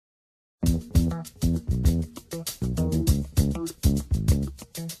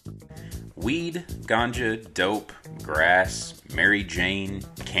Weed, ganja, dope, grass, Mary Jane,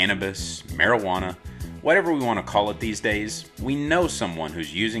 cannabis, marijuana, whatever we want to call it these days, we know someone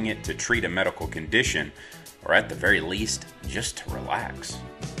who's using it to treat a medical condition, or at the very least, just to relax.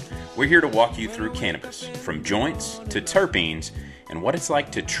 We're here to walk you through cannabis, from joints to terpenes, and what it's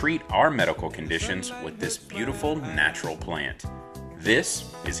like to treat our medical conditions with this beautiful natural plant. This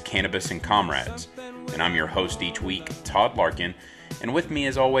is Cannabis and Comrades, and I'm your host each week, Todd Larkin, and with me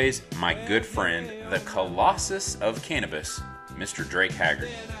as always, my good friend, the Colossus of Cannabis, Mr. Drake Haggard.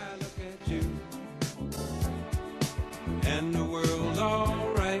 And the world's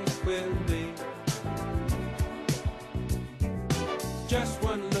all right with me. Just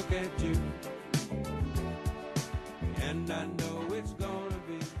one look at you, and I know it's gonna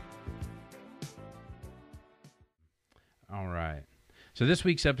be. All right. So this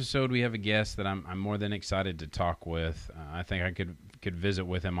week's episode, we have a guest that I'm more than excited to talk with. I think I could visit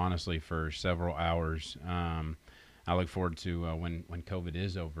with him, honestly, for several hours. I look forward to when COVID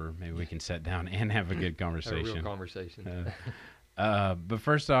is over, maybe we can sit down and have a good conversation. A real conversation. But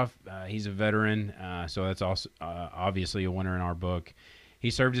first off, he's a veteran, so that's also obviously a winner in our book.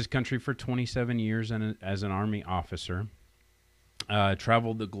 He served his country for 27 years as an Army officer,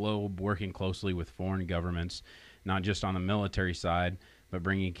 traveled the globe working closely with foreign governments, not just on the military side, but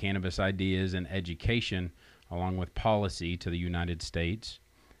bringing cannabis ideas and education along with policy to the United States.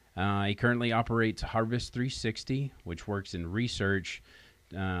 He currently operates Harvest 360, which works in research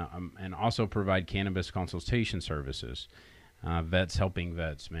and also provide cannabis consultation services. Vets helping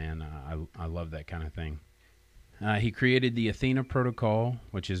vets, man. I love that kind of thing. He created the Athena Protocol,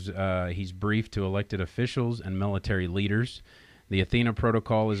 which is he's briefed to elected officials and military leaders. The Athena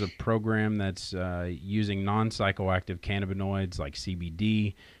Protocol is a program that's using non-psychoactive cannabinoids like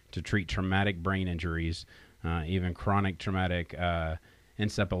CBD to treat traumatic brain injuries, even chronic traumatic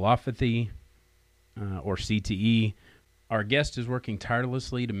encephalopathy or CTE. Our guest is working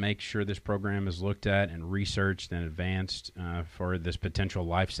tirelessly to make sure this program is looked at and researched and advanced for this potential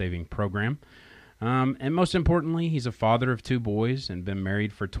life-saving program. And most importantly, he's a father of 2 boys and been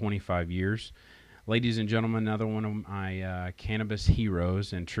married for 25 years. Ladies and gentlemen, another one of my cannabis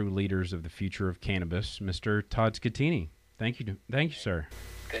heroes and true leaders of the future of cannabis, Mr. Todd Scatini. Thank you, sir.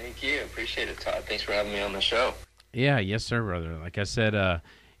 Thank you. Appreciate it, Todd. Thanks for having me on the show. Yeah, yes, sir, brother. Like I said,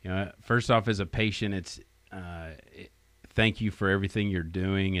 first off, as a patient, thank you for everything you're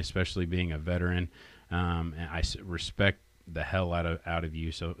doing, especially being a veteran. And I respect the hell out of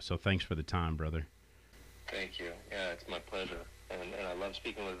you. So thanks for the time, brother. Thank you. Yeah, it's my pleasure. And I love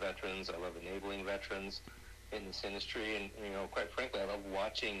speaking with veterans. I love enabling veterans in this industry. And, quite frankly, I love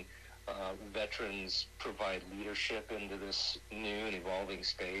watching veterans provide leadership into this new and evolving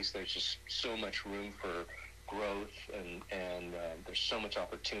space. There's just so much room for growth, and there's so much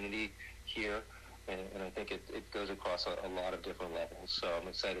opportunity here. And I think it goes across a lot of different levels. So I'm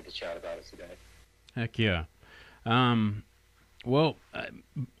excited to chat about it today. Heck yeah. Well,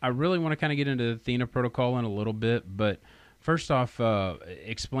 I really want to kind of get into the Athena Protocol in a little bit, but first off,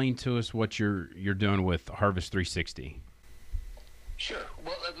 explain to us what you're doing with Harvest 360. Sure.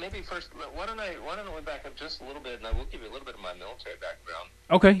 Well, maybe first, why don't I back up just a little bit, and I will give you a little bit of my military background.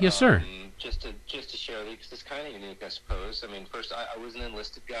 Okay. Yes, sir. Just to share, because it's kind of unique, I suppose. I mean, first, I was an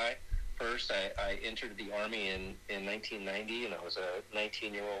enlisted guy. First, I entered the Army in 1990, and I was a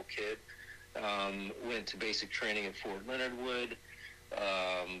 19-year-old kid. Went to basic training at Fort Leonard Wood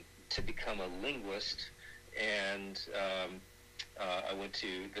to become a linguist. And I went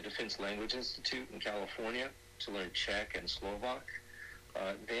to the Defense Language Institute in California to learn Czech and Slovak.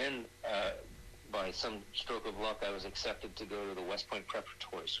 Then, by some stroke of luck, I was accepted to go to the West Point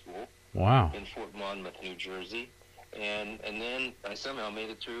Preparatory School. Wow. In Fort Monmouth, New Jersey. And then I somehow made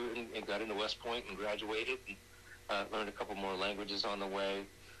it through and got into West Point and graduated and learned a couple more languages on the way.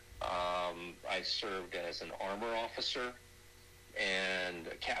 I served as an armor officer and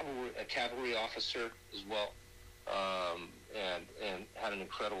a cavalry officer as well, and had an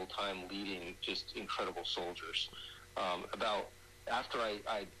incredible time leading just incredible soldiers. After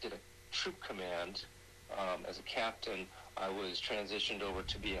I did a troop command as a captain, I was transitioned over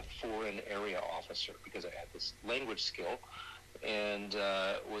to be a foreign area officer because I had this language skill, and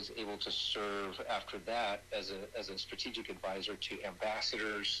was able to serve after that as a strategic advisor to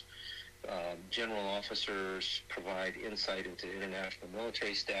ambassadors, general officers, provide insight into international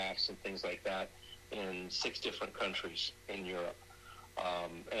military staffs and things like that in 6 different countries in Europe.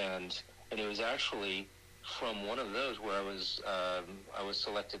 And it was actually from one of those where I was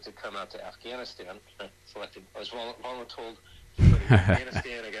selected to come out to Afghanistan. I was voluntold to go to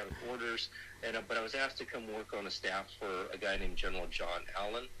Afghanistan. I got orders to come work on a staff for a guy named General John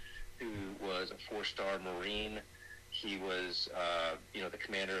Allen, who was a 4-star Marine. He was, the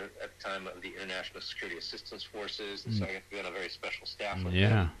commander at the time of the International Security Assistance Forces, and so I got to be on a very special staff with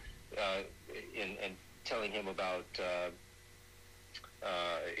him, and telling him about,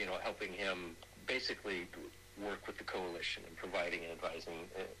 helping him basically work with the coalition and providing and advising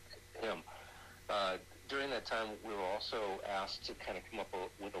him. During that time, we were also asked to kind of come up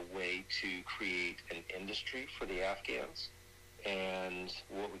with a way to create an industry for the Afghans. And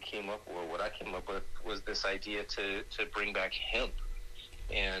what I came up with was this idea to bring back hemp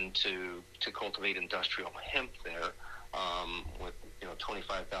and to cultivate industrial hemp there, with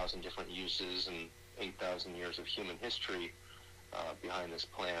 25,000 different uses and 8,000 years of human history behind this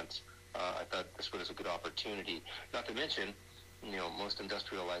plant. I thought this was a good opportunity. Not to mention, most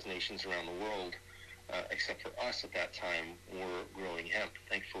industrialized nations around the world, except for us at that time, were growing hemp.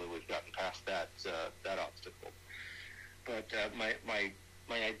 Thankfully, we've gotten past that obstacle. But my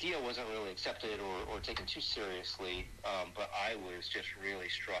idea wasn't really accepted or taken too seriously, but I was just really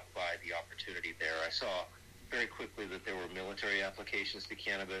struck by the opportunity there. I saw very quickly that there were military applications to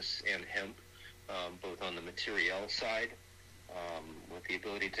cannabis and hemp, both on the material side, with the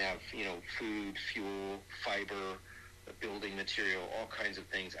ability to have, food, fuel, fiber, building material, all kinds of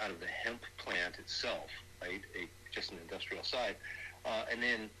things out of the hemp plant itself, right? Just an industrial side. And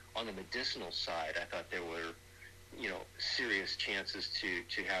then on the medicinal side, I thought there were serious chances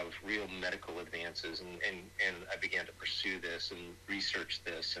to have real medical advances, and I began to pursue this and research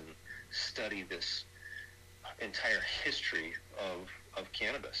this and study this entire history of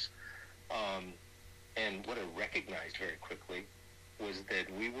cannabis. And what I recognized very quickly was that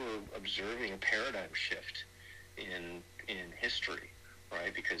we were observing a paradigm shift in history,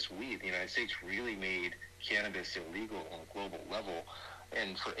 right? Because we, the United States, really made cannabis illegal on a global level.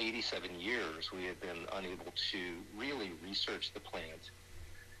 And for 87 years, we have been unable to really research the plant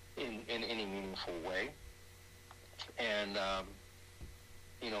in any meaningful way. And,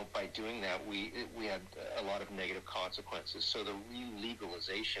 by doing that, we had a lot of negative consequences. So the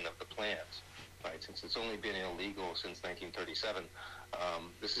re-legalization of the plant, right, since it's only been illegal since 1937,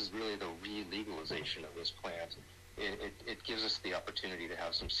 this is really the re-legalization of this plant. It gives us the opportunity to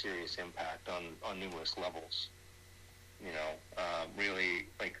have some serious impact on numerous levels. Really,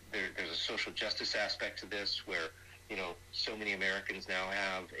 like there's a social justice aspect to this where, so many Americans now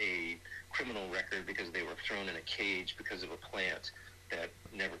have a criminal record because they were thrown in a cage because of a plant that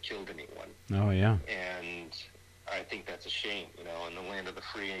never killed anyone. Oh, yeah. And I think that's a shame, in the land of the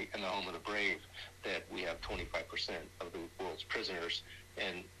free and the home of the brave, that we have 25% of the world's prisoners,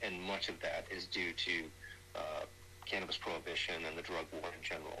 and much of that is due to cannabis prohibition and the drug war in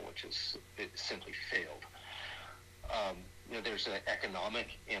general, it simply failed. There's an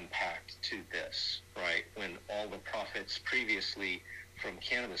economic impact to this, right? When all the profits previously from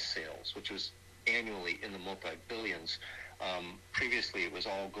cannabis sales, which was annually in the multi-billions, previously it was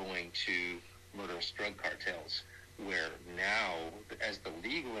all going to murderous drug cartels, where now, as the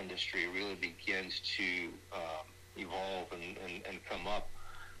legal industry really begins to evolve and come up,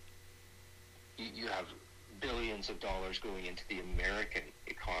 you have billions of dollars going into the American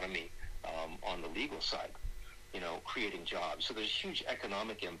economy on the legal side, creating jobs. So there's a huge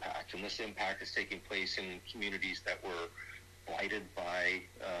economic impact, and this impact is taking place in communities that were blighted by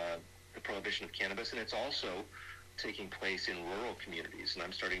the prohibition of cannabis, and it's also taking place in rural communities. And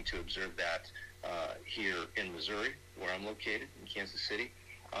I'm starting to observe that here in Missouri, where I'm located, in Kansas City.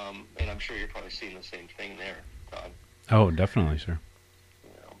 And I'm sure you're probably seeing the same thing there, Todd. Oh, definitely, sir.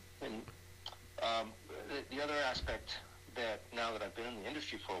 The other aspect that, now that I've been in the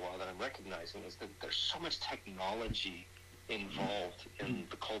industry for a while, that I'm recognizing is that there's so much technology involved in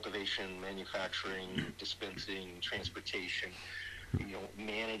the cultivation, manufacturing, dispensing, transportation,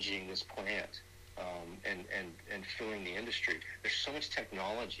 managing this plant, and filling the industry. There's so much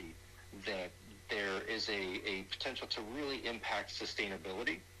technology that there is a potential to really impact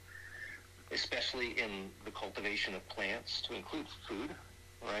sustainability, especially in the cultivation of plants, to include food,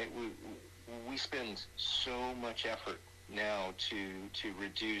 right? We spend so much effort now to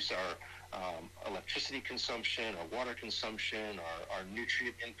reduce our electricity consumption, our water consumption, our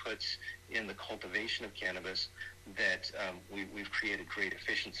nutrient inputs in the cultivation of cannabis, that we've created great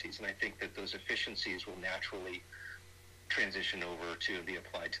efficiencies. And I think that those efficiencies will naturally transition over to be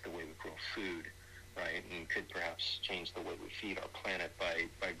applied to the way we grow food, right? And could perhaps change the way we feed our planet by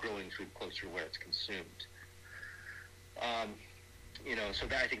growing food closer to where it's consumed. So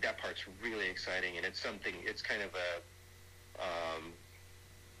I think that part's really exciting, and it's kind of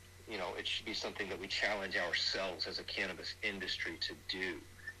it should be something that we challenge ourselves as a cannabis industry to do,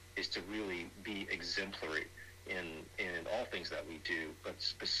 is to really be exemplary in all things that we do, but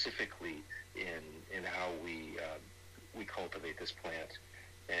specifically in how we cultivate this plant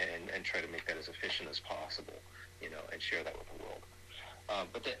and try to make that as efficient as possible, and share that with the world.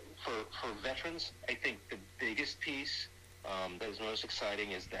 But for veterans, I think the biggest piece that is most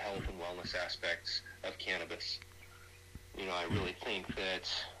exciting is the health and wellness aspects of cannabis. I really think that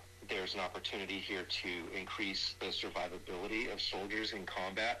there's an opportunity here to increase the survivability of soldiers in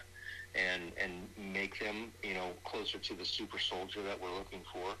combat and make them, closer to the super soldier that we're looking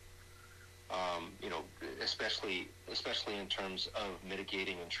for. Especially in terms of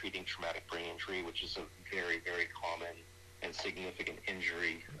mitigating and treating traumatic brain injury, which is a very, very common and significant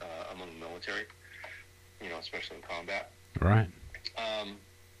injury among the military, especially in combat. Right.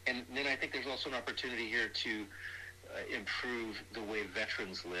 And then I think there's also an opportunity here to improve the way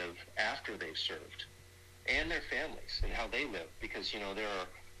veterans live after they've served, and their families and how they live, because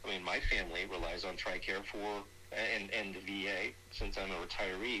my family relies on TRICARE and the VA, since I'm a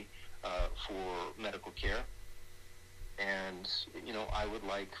retiree, for medical care. And I would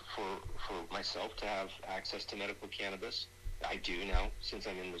like for myself to have access to medical cannabis. I do now, since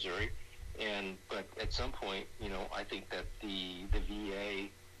I'm in Missouri. But at some point, I think that the VA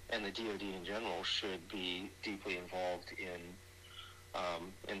and the DoD in general should be deeply involved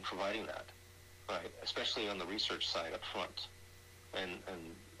in providing that, right? Especially on the research side up front,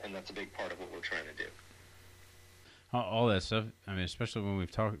 and that's a big part of what we're trying to do. All that stuff. I mean, especially when we've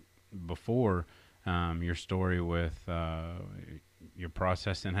talked before, your story with your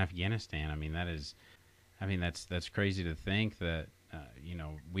process in Afghanistan. I mean, that's crazy to think that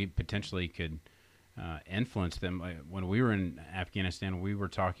we potentially could influence them. When we were in Afghanistan, we were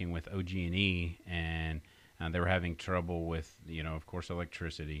talking with OG&E, and they were having trouble with, of course,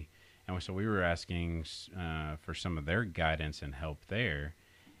 electricity. And so we were asking for some of their guidance and help there.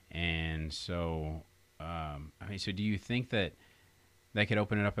 And so, so do you think that could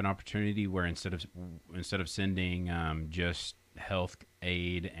open up an opportunity where instead of sending just health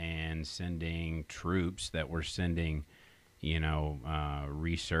aid and sending troops, that we're sending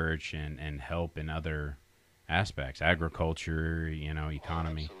research and help in other aspects, agriculture,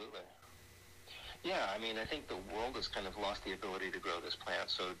 economy? Oh, absolutely. Yeah, I think the world has kind of lost the ability to grow this plant.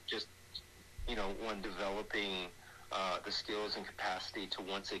 So just, when developing the skills and capacity to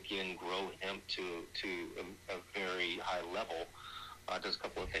once again grow hemp to a very high level, does a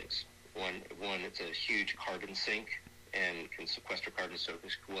couple of things. One, it's a huge carbon sink and can sequester carbon, so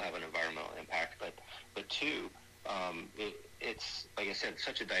this will have an environmental impact. But two, it's, like I said,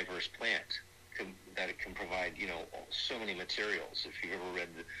 such a diverse plant that it can provide, so many materials. If you've ever read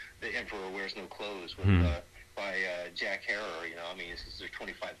The Emperor Wears No Clothes by Jack Herer, there's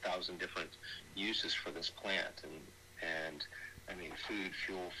 25,000 different uses for this plant, and food,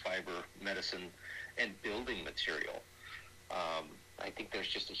 fuel, fiber, medicine, and building material. I think there's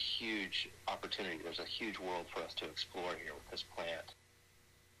just a huge opportunity. There's a huge world for us to explore here with this plant.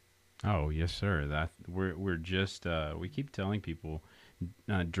 Oh yes, sir. We're just we keep telling people.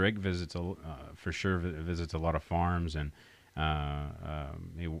 Drake visits for sure visits a lot of farms, and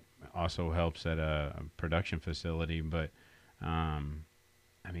he also helps at a production facility. But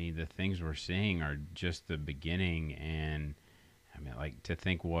the things we're seeing are just the beginning, and to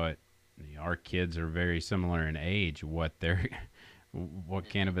think what our kids are very similar in age. What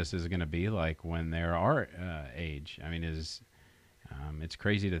cannabis is going to be like when they're our age. It's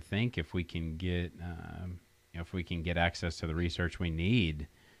crazy to think if we can get access to the research we need,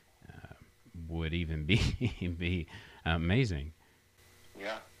 would even be amazing.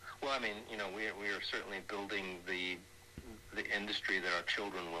 Yeah. Well, we are certainly building the industry that our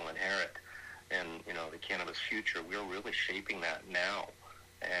children will inherit, and the cannabis future. We're really shaping that now,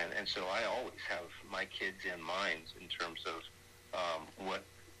 and so I always have my kids in mind in terms of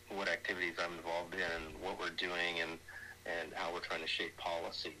what activities I'm involved in, and what we're doing, and how we're trying to shape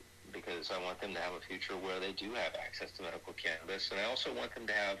policy, because I want them to have a future where they do have access to medical cannabis. And I also want them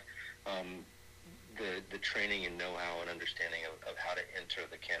to have the training and know-how and understanding of how to enter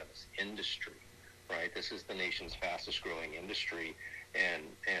the cannabis industry, right? This is the nation's fastest growing industry, and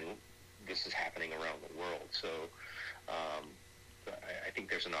this is happening around the world. So I think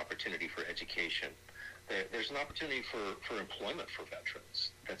there's an opportunity for education. There's an opportunity for employment for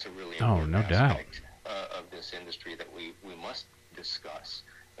veterans. That's a really important aspect of this industry that we must discuss,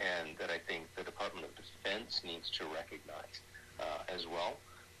 and that I think the Department of Defense needs to recognize as well,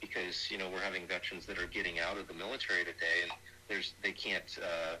 because we're having veterans that are getting out of the military today, and they can't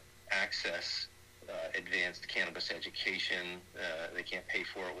access advanced cannabis education. They can't pay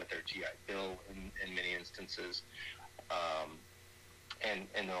for it with their GI Bill in many instances. and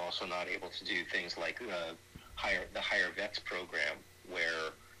they're also not able to do things like the higher vets program,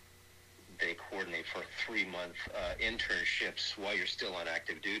 where they coordinate for 3-month internships while you're still on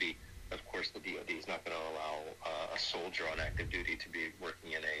active duty. Of course, the DoD is not going to allow a soldier on active duty to be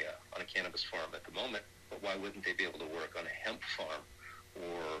working on a cannabis farm at the moment. But why wouldn't they be able to work on a hemp farm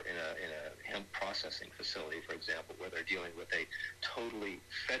or in a hemp processing facility, for example, where they're dealing with a totally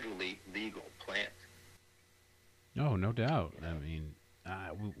federally legal plant? Oh, no doubt. I mean,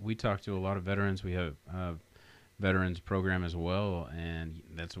 we talk to a lot of veterans. We have veterans program as well, and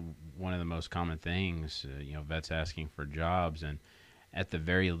that's one of the most common things. Vets asking for jobs, and at the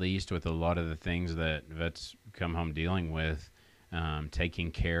very least, with a lot of the things that vets come home dealing with,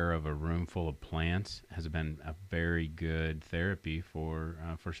 taking care of a room full of plants has been a very good therapy for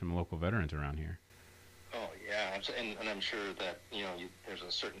some local veterans around here. Oh yeah, and I'm sure that there's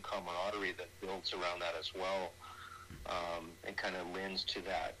a certain camaraderie that builds around that as well, and kind of lends to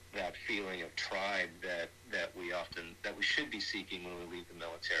that feeling of tribe that we should be seeking when we leave the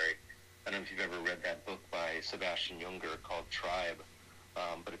military. I don't know if you've ever read that book by Sebastian Junger called Tribe,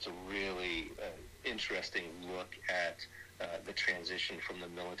 but it's a really interesting look at the transition from the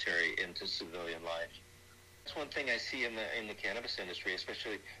military into civilian life. That's one thing I see in the cannabis industry,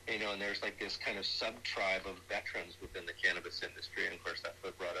 especially, and there's like this kind of sub-tribe of veterans within the cannabis industry, and of course that's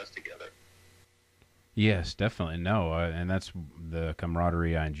what brought us together. Yes, definitely. No, and that's the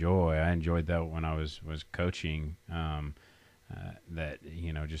camaraderie I enjoy. I enjoyed that when I was coaching, that,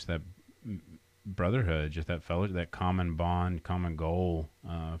 just that brotherhood, just that that common bond, common goal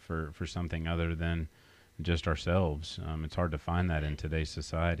for something other than just ourselves. It's hard to find that in today's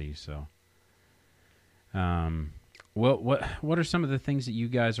society. So, what are some of the things that you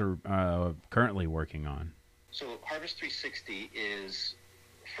guys are currently working on? So Harvest 360 is,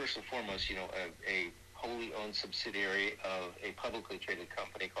 first and foremost, a wholly owned subsidiary of a publicly traded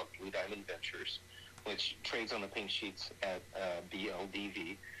company called Blue Diamond Ventures, which trades on the pink sheets at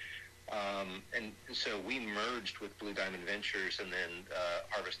BLDV. And so we merged with Blue Diamond Ventures, and then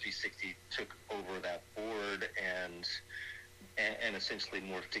Harvest 360 took over that board and essentially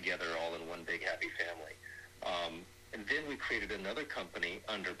morphed together all in one big happy family. And then we created another company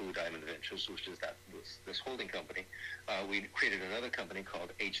under Blue Diamond Ventures, which is this holding company. We created another company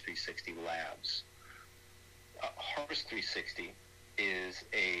called H360 Labs. Harvest 360 is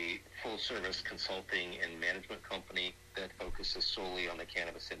a full-service consulting and management company that focuses solely on the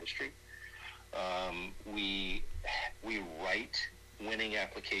cannabis industry. We write winning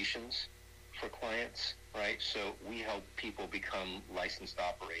applications for clients, right? So we help people become licensed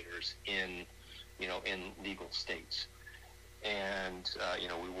operators in legal states. And,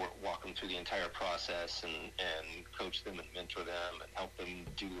 we walk them through the entire process and coach them and mentor them and help them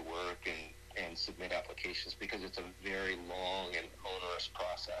do the work and submit applications, because it's a very long and onerous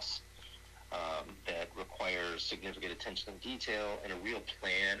process that requires significant attention to detail and a real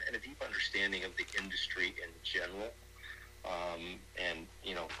plan and a deep understanding of the industry in general. And,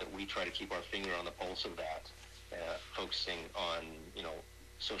 that we try to keep our finger on the pulse of that, focusing on,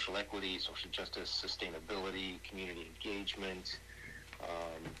 social equity, social justice, sustainability, community engagement,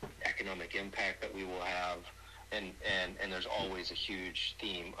 economic impact that we will have. And there's always a huge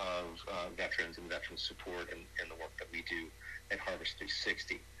theme of veterans and veteran support and the work that we do at Harvest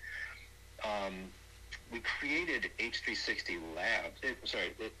 360. We created H360 Labs.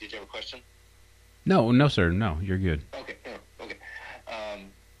 Sorry, did you have a question? No, sir. No, you're good. Okay.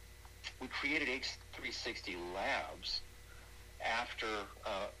 We created H360 Labs after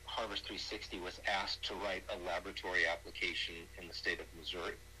Harvest 360 was asked to write a laboratory application in the state of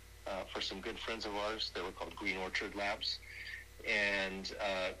Missouri for some good friends of ours. They were called Green Orchard Labs. And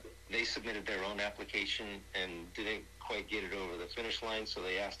they submitted their own application and didn't quite get it over the finish line, so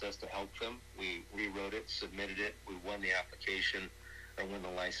they asked us to help them. We rewrote it, submitted it, we won the application, or won the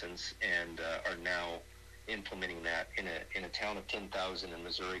license, and are now implementing that in a town of 10,000 in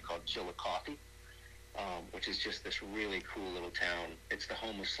Missouri called Chillicothe, which is just this really cool little town. It's the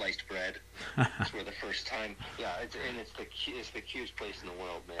home of sliced bread. It's where the first time, it's the cutest place in the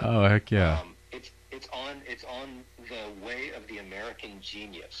world, man. Oh, heck yeah. It's on the way of the American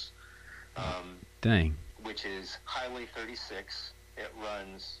Genius. Dang. Which is Highway 36. It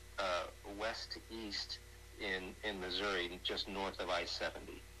runs west to east in Missouri, just north of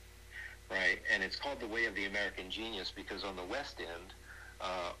I-70, right? And it's called the Way of the American Genius because on the west end,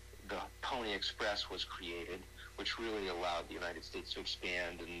 the Pony Express was created, which really allowed the United States to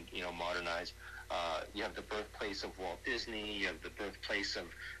expand and modernize. You have the birthplace of Walt Disney. You have the birthplace of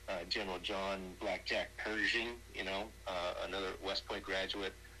General John Blackjack Pershing. Another West Point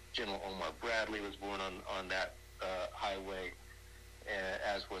graduate. General Omar Bradley was born on that highway.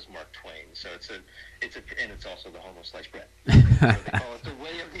 as was Mark Twain. So and it's also the homo sliced bread. So they call it the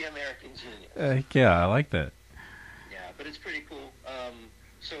way of the American genius. Yeah, I like that. Yeah, but it's pretty cool.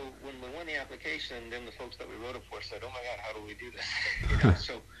 So when we won the application, then the folks that we wrote it for said, "Oh my God, how do we do this?"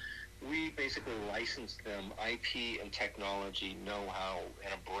 So we basically licensed them IP and technology, know-how,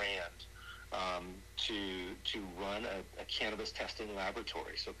 and a brand to run a cannabis testing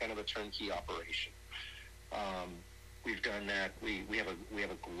laboratory. So kind of a turnkey operation. We've done that. We have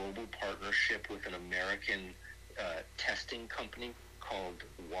a global partnership with an American testing company called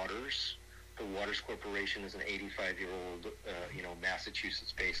Waters. The Waters Corporation is an 85-year-old,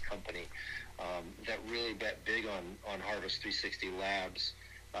 Massachusetts-based company that really bet big on Harvest 360 Labs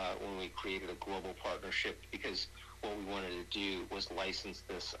when we created a global partnership, because what we wanted to do was license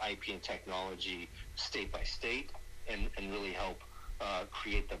this IP and technology state by state and really help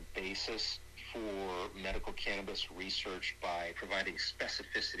create the basis for medical cannabis research by providing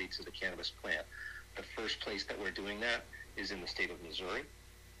specificity to the cannabis plant. The first place that we're doing that is in the state of Missouri.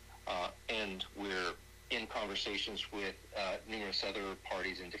 And we're in conversations with numerous other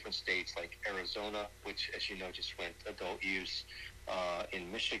parties in different states like Arizona, which, as you know, just went adult use, in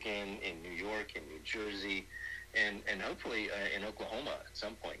Michigan, in New York, in New Jersey, and hopefully in Oklahoma at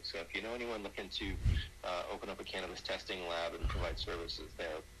some point. So if you know anyone looking to open up a cannabis testing lab and provide services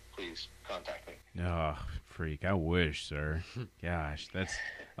there, please contact me. Oh, freak. I wish, sir. Gosh, that's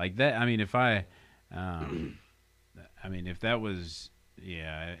like that. I mean, if that was,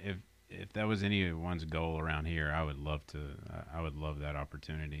 if that was anyone's goal around here, I would love that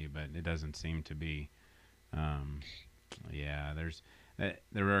opportunity, but it doesn't seem to be.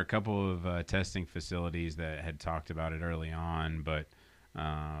 There were a couple of testing facilities that had talked about it early on, but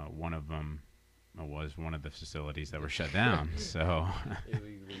one of them was one of the facilities that were shut down. So,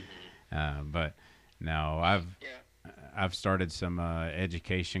 but no, I've started some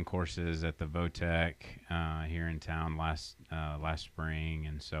education courses at the Votech here in town last spring,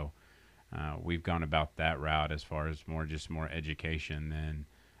 and so we've gone about that route as far as more education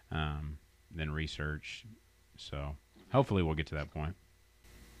than research. So hopefully we'll get to that point.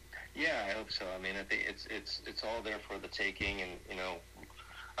 Yeah, I hope so. I mean, I think it's all there for the taking, and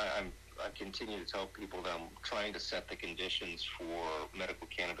I continue to tell people that I'm trying to set the conditions for medical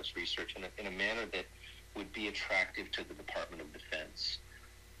cannabis research in a manner that would be attractive to the Department of Defense,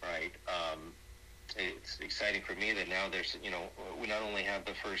 right? It's exciting for me that now there's, we not only have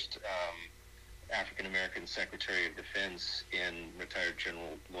the first African-American Secretary of Defense in retired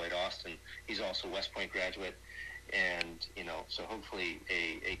General Lloyd Austin. He's also a West Point graduate, and, so hopefully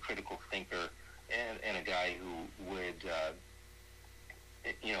a critical thinker and a guy who would,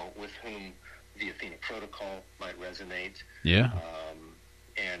 with whom the Athena Protocol might resonate. Yeah.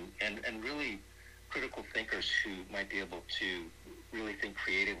 And really critical thinkers who might be able to really think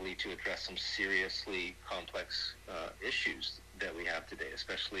creatively to address some seriously complex issues that we have today,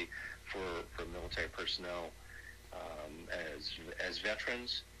 especially for military personnel as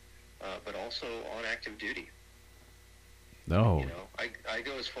veterans, but also on active duty. No. I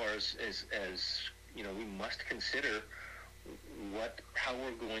go as far as we must consider how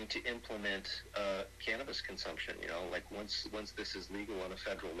we're going to implement cannabis consumption. Like once this is legal on a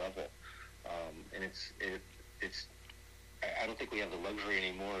federal level, and it's I don't think we have the luxury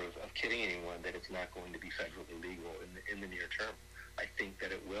anymore of kidding anyone that it's not going to be federally legal in the near term. I think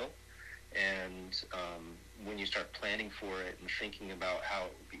that it will, and when you start planning for it and thinking about how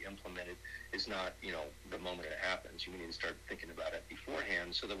it will be implemented is not the moment it happens. You need to start thinking about it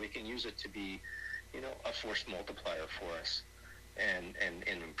beforehand so that we can use it to be a force multiplier for us and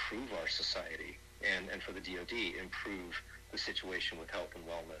improve our society, and for the DoD improve the situation with health and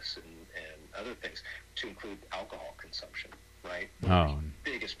wellness and other things, to include alcohol consumption, right? One of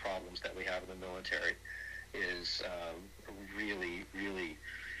the biggest problems that we have in the military is really, really,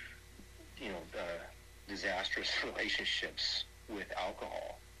 disastrous relationships with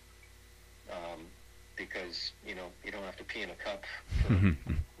alcohol, because, you don't have to pee in a cup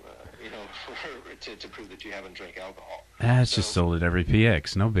to prove that you haven't drank alcohol. It's just sold at every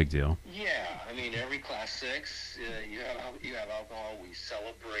PX. No big deal. Yeah, I mean, every Class 6, you have alcohol. We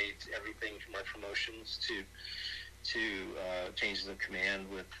celebrate everything from our promotions to changes of command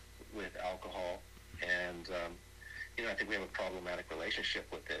with alcohol, and I think we have a problematic relationship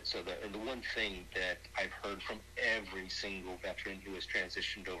with it. So the one thing that I've heard from every single veteran who has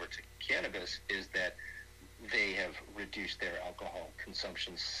transitioned over to cannabis is that they have reduced their alcohol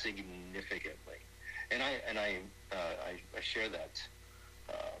consumption significantly, and I share that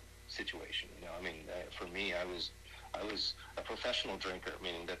situation. For me, I was I was a professional drinker,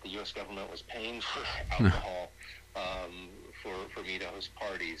 meaning that the U.S. government was paying for alcohol for me to host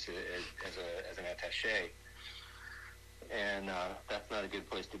parties as an attaché. And that's not a good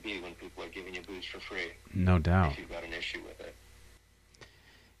place to be when people are giving you booze for free. No doubt. If you've got an issue with it.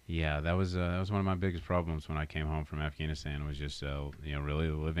 Yeah, that was one of my biggest problems when I came home from Afghanistan. Was just really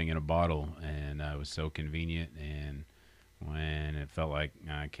living in a bottle, and it was so convenient. And when it felt like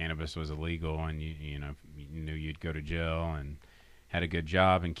cannabis was illegal, and you knew you'd go to jail and had a good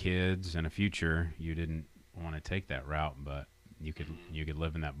job and kids and a future, you didn't want to take that route, but you could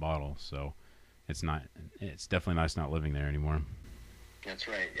live in that bottle. So it's definitely nice not living there anymore. That's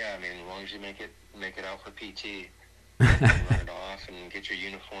right. Yeah, I mean, as long as you make it out for PT. Run it off and get your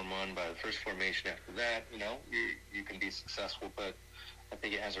uniform on by the first formation. After that, you can be successful, but I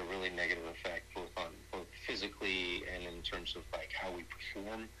think it has a really negative effect both physically and in terms of like how we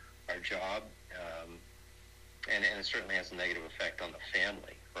perform our job, and it certainly has a negative effect on the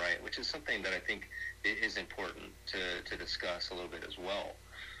family, right? Which is something that I think is important to discuss a little bit as well,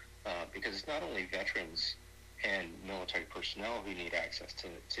 because it's not only veterans and military personnel who need access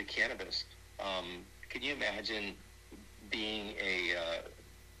to cannabis. Can you imagine being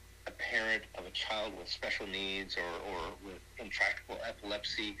a parent of a child with special needs or with intractable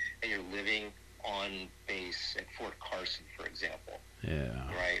epilepsy, and you're living on base at Fort Carson, for example? Yeah.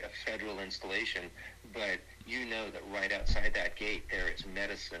 Right, a federal installation, but you know that right outside that gate there is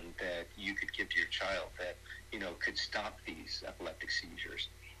medicine that you could give to your child that could stop these epileptic seizures,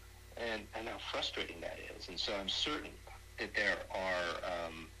 and how frustrating that is. And so I'm certain that there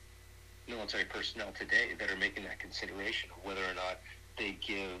are military personnel today that are making that consideration of whether or not they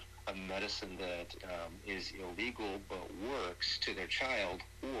give a medicine that is illegal but works to their child,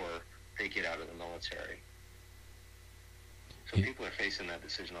 or they get out of the military. So people are facing that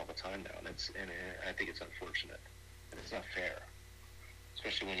decision all the time now, and I think it's unfortunate, and it's not fair,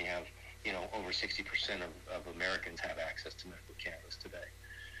 especially when you have over 60% of Americans have access to medical cannabis today.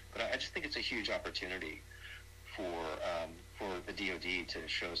 But I just think it's a huge opportunity for the DoD to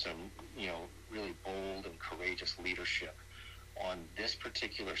show some, really bold and courageous leadership on this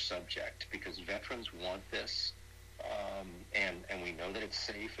particular subject, because veterans want this, and we know that it's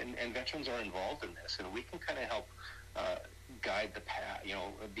safe, and veterans are involved in this, and we can kind of help guide the path,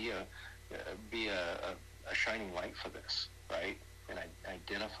 be a shining light for this, right? And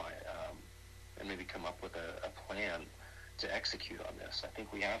identify it, and maybe come up with a plan to execute on this. I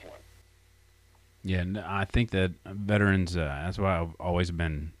think we have one. Yeah, I think that veterans, that's why I've always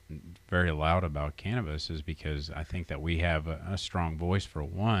been very loud about cannabis, is because I think that we have a strong voice, for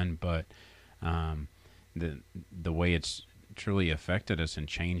one, but the way it's truly affected us and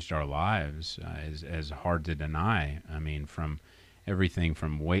changed our lives is hard to deny. I mean, from everything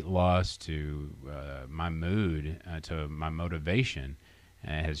from weight loss to my mood to my motivation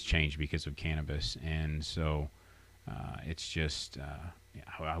has changed because of cannabis. And so it's just...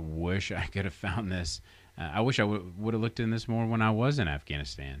 I wish I could have found this. I wish I would have looked in this more when I was in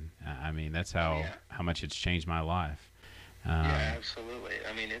Afghanistan. I mean, that's how much it's changed my life. Yeah, absolutely.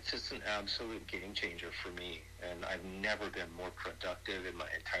 I mean, it's just an absolute game changer for me, and I've never been more productive in my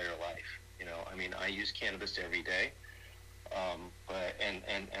entire life. I mean, I use cannabis every day, but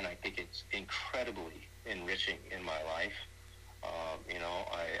I think it's incredibly enriching in my life.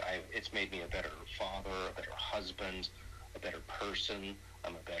 It's made me a better father, a better husband, a better person.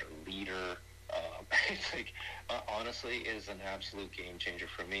 I'm a better leader. It's like, honestly, it is an absolute game changer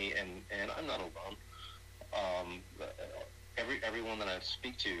for me, and I'm not alone. Everyone that I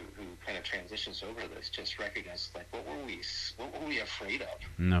speak to who kind of transitions over to this just recognizes, like, what were we afraid of?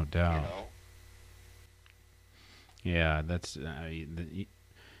 No doubt. Yeah, that's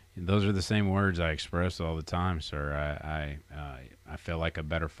those are the same words I express all the time, sir. I feel like a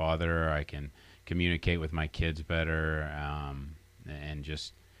better father. I can communicate with my kids better, and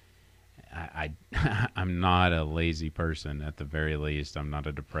just I'm not a lazy person, at the very least. I'm not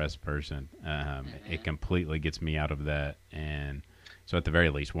a depressed person. It completely gets me out of that, and so at the very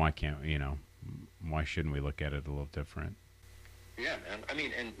least, why shouldn't we look at it a little different? Yeah, man. I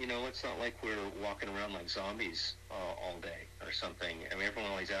mean, and it's not like we're walking around like zombies all day or something. I mean, everyone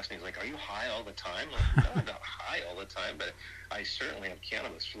always asks me, like, are you high all the time? Like, no, I'm not high all the time, but I certainly have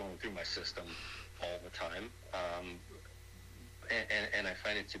cannabis flowing through my system all the time. And I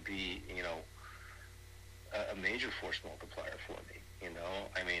find it to be, a major force multiplier for me.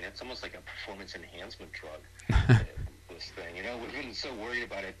 I mean, it's almost like a performance enhancement drug. This thing, we've been so worried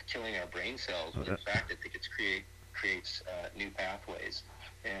about it killing our brain cells, but in fact, I think it creates new pathways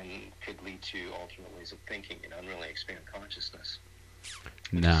and could lead to alternate ways of thinking, and really expand consciousness.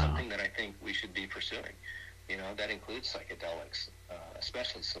 Which is something that I think we should be pursuing. That includes psychedelics,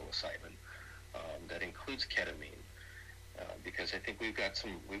 especially psilocybin. That includes ketamine. Because I think we've got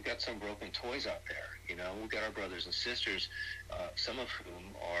some broken toys out there. We've got our brothers and sisters, some of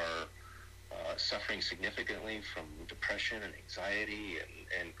whom are suffering significantly from depression and anxiety,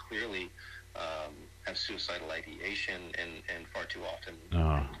 and clearly have suicidal ideation, and far too often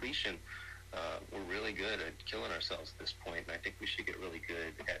completion. We're really good at killing ourselves at this point, and I think we should get really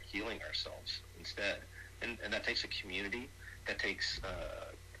good at healing ourselves instead. And that takes a community, that takes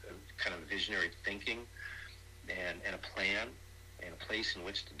kind of visionary thinking, and a plan, and a place in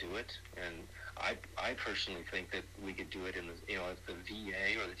which to do it. And I personally think that we could do it in if the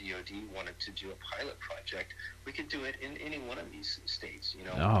VA or the DoD wanted to do a pilot project, we could do it in any one of these states.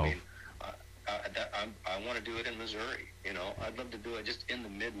 I want to do it in Missouri. I'd love to do it just in the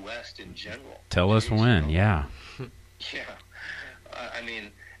Midwest in general. Tell us when. Yeah. Yeah.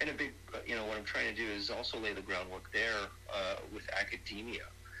 And a big, what I'm trying to do is also lay the groundwork there with academia,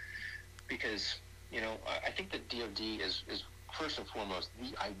 because I think that DoD is first and foremost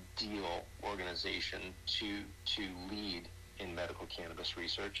the ideal organization to lead in medical cannabis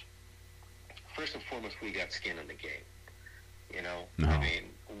research. First and foremost, we got skin in the game. No.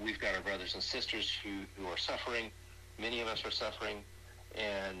 We've got our brothers and sisters who are suffering. Many of us are suffering,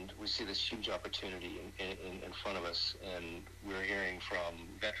 and we see this huge opportunity in front of us. And we're hearing from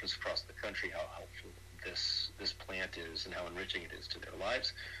veterans across the country how helpful this plant is and how enriching it is to their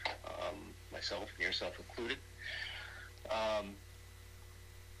lives, myself and yourself included.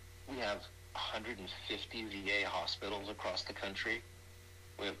 We have 150 VA hospitals across the country.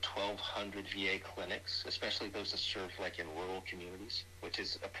 We have 1,200 VA clinics, especially those that serve in rural communities, which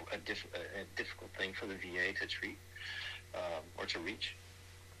is a difficult thing for the VA to treat or to reach.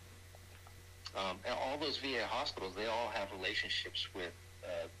 And all those VA hospitals, they all have relationships with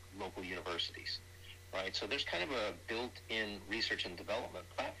local universities, right? So there's kind of a built-in research and development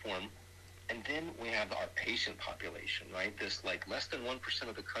platform. And then we have our patient population, right? This less than 1%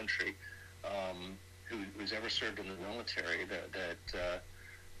 of the country who's ever served in the military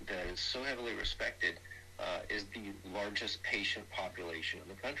that is so heavily respected is the largest patient population in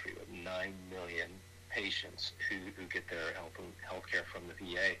the country, with 9 million patients who get their health care from the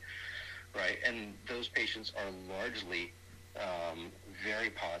VA, right? And those patients are largely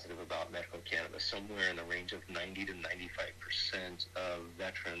very positive about medical cannabis. Somewhere in the range of 90 to 95% of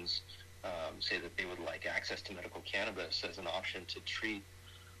veterans say that they would like access to medical cannabis as an option to treat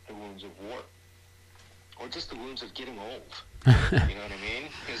the wounds of war, or just the wounds of getting old. You know what I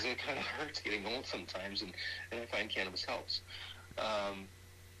mean? Because it kind of hurts getting old sometimes, and I find cannabis helps.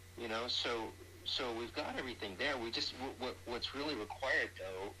 So we've got everything there. We just what's really required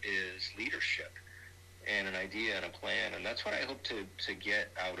though is leadership and an idea and a plan, and that's what I hope to get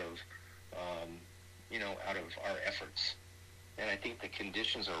out of our efforts. And I think the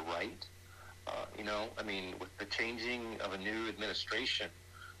conditions are right. With the changing of a new administration,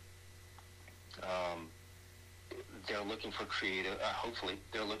 they're looking for hopefully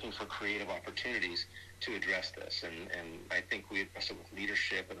they're looking for creative opportunities to address this. And I think we address it with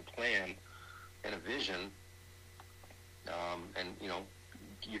leadership and a plan and a vision.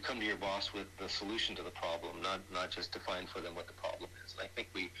 You come to your boss with the solution to the problem, not just define for them what the problem is. And I think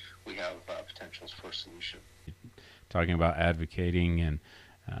we have potentials for a solution. Talking about advocating and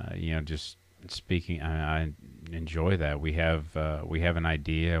just speaking, I enjoy that. We have an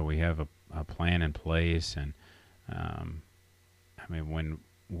idea, we have a plan in place, and when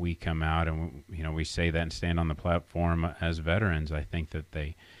we come out and we say that and stand on the platform as veterans, I think that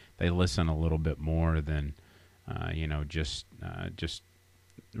they listen a little bit more than just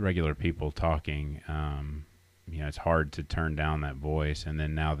regular people talking. It's hard to turn down that voice, and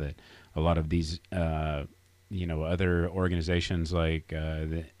then now that a lot of these other organizations like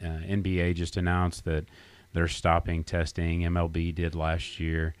the NBA just announced that they're stopping testing. MLB did last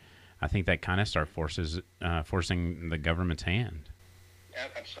year. I think that kind of forcing the government's hand.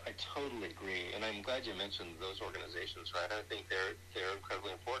 I totally agree, and I'm glad you mentioned those organizations, right? I think they're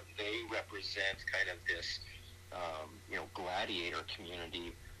incredibly important. They represent kind of this, gladiator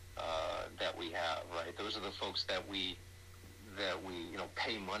community that we have, right? Those are the folks that we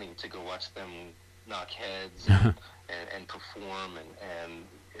pay money to go watch them knock heads and perform,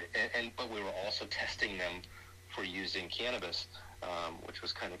 but we were also testing them for using cannabis, which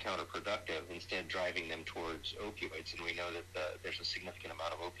was kind of counterproductive, instead driving them towards opioids. And we know that there's a significant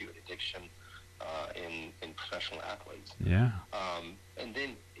amount of opioid addiction in professional athletes. Yeah. And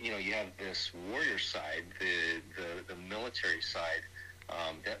then you have this warrior side, the military side,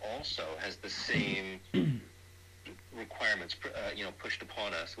 that also has the same requirements, pushed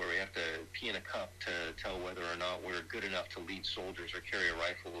upon us, where we have to pee in a cup to tell whether or not we're good enough to lead soldiers or carry a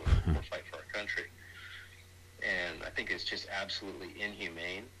rifle or fight for our country. And I think it's just absolutely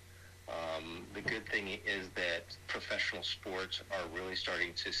inhumane. The good thing is that professional sports are really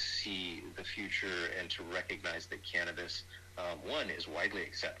starting to see the future and to recognize that cannabis, one, is widely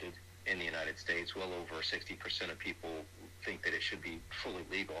accepted in the United States. Well over 60% of people think that it should be fully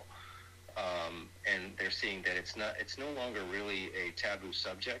legal. And they're seeing that it's no longer really a taboo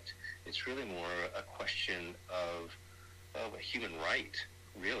subject. It's really more a question of a human right,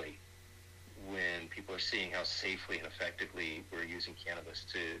 really, when people are seeing how safely and effectively we're using cannabis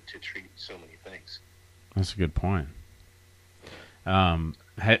to treat so many things. That's a good point.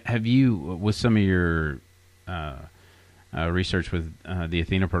 Have you, with some of your research with the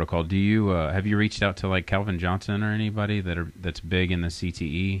Athena Protocol, have you reached out to like Calvin Johnson or anybody that's big in the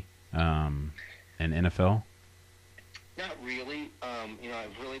CTE and NFL? Not really.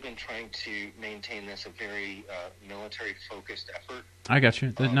 I've really been trying to maintain this a very military-focused effort. I got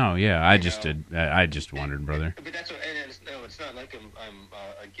you. I just wondered, brother. But that's it's not like I'm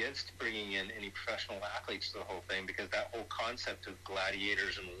against bringing in any professional athletes to the whole thing, because that whole concept of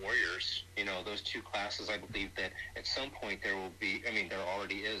gladiators and warriors, those two classes, I believe that at some point there will be, there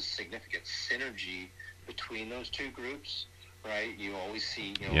already is significant synergy between those two groups, right? You always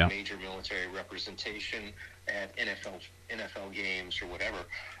see, major military representation at NFL games or whatever,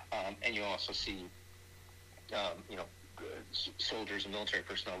 and you also see, soldiers and military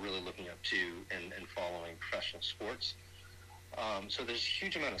personnel really looking up to and following professional sports. So there's a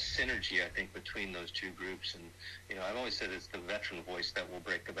huge amount of synergy, I think, between those two groups. And, I've always said it's the veteran voice that will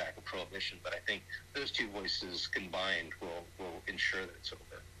break the back of prohibition, but I think those two voices combined will ensure that it's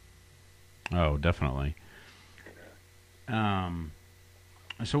over. Oh, definitely.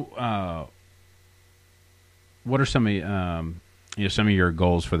 What are some of your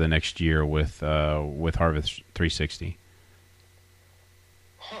goals for the next year with Harvest 360?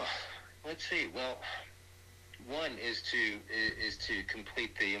 Let's see. Well, one is to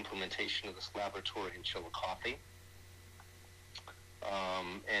complete the implementation of this laboratory in Chillicothe,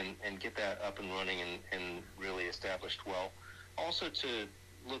 and get that up and running and really established well. Also to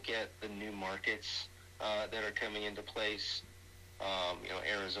look at the new markets that are coming into place.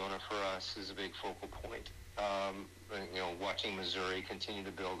 Arizona for us is a big focal point. Watching Missouri continue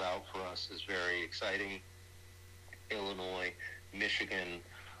to build out for us is very exciting. Illinois, Michigan,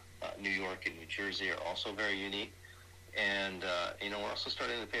 New York, and New Jersey are also very unique. And, we're also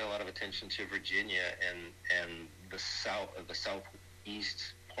starting to pay a lot of attention to Virginia and the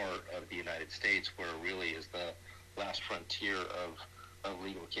southeast part of the United States, where really is the last frontier of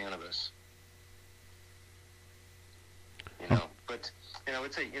legal cannabis. But I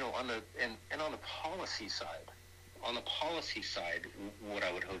would say, on the policy side, what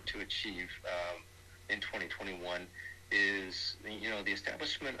I would hope to achieve in 2021 is, the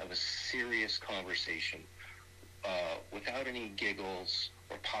establishment of a serious conversation without any giggles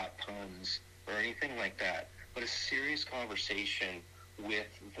or pot puns or anything like that, but a serious conversation with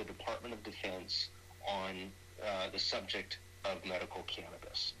the Department of Defense on the subject of medical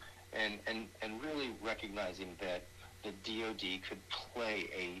cannabis, and really recognizing that the DoD could play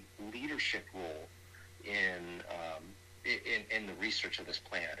a leadership role in the research of this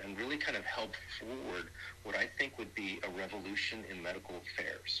plan, and really kind of help forward what I think would be a revolution in medical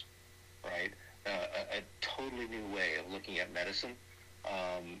affairs, right? A totally new way of looking at medicine,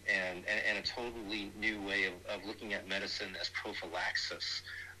 and a totally new way of looking at medicine as prophylaxis,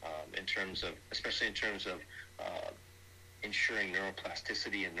 especially in terms of ensuring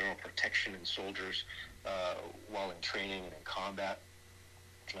neuroplasticity and neuroprotection in soldiers while in training and in combat,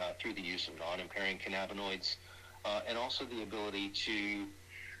 through the use of non-impairing cannabinoids, and also the ability to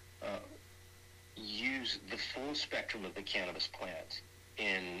use the full spectrum of the cannabis plant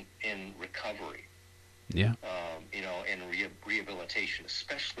in recovery. Yeah. And rehabilitation,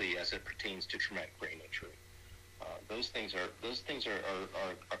 especially as it pertains to traumatic brain injury. Those things are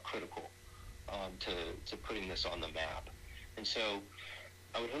critical to putting this on the map. And so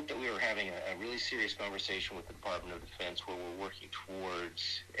I would hope that we were having a really serious conversation with the Department of Defense, where we're working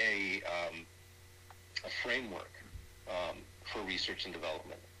towards a framework for research and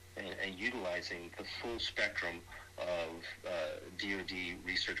development, and utilizing the full spectrum of DoD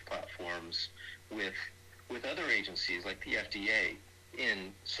research platforms with other agencies like the FDA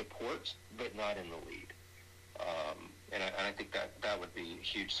in support, but not in the lead. And I think that would be a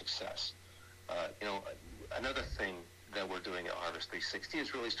huge success. Another thing that we're doing at Harvest 360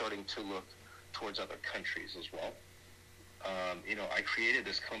 is really starting to look towards other countries as well. I created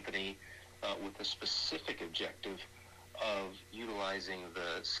this company with the specific objective of utilizing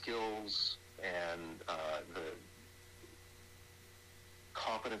the skills and the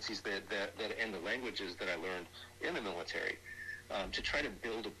competencies that and the languages that I learned in the military to try to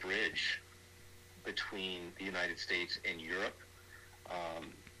build a bridge between the United States and Europe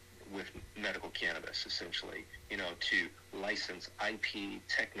with medical cannabis, essentially, to license IP,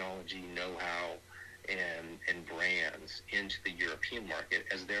 technology, know-how, and brands into the European market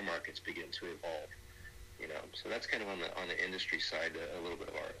as their markets begin to evolve. So that's kind of on the industry side, a little bit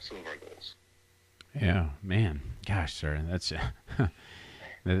of some of our goals. Yeah, man. Gosh, sir, that's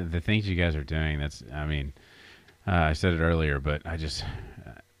the things you guys are doing. That's, I mean, I said it earlier, but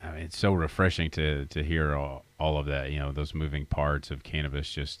it's so refreshing to hear all of that. Those moving parts of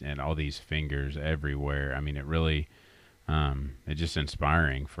cannabis, and all these fingers everywhere. I mean, it really, it's just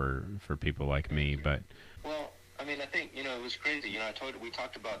inspiring for people like me. But well, I mean, I think it was crazy. We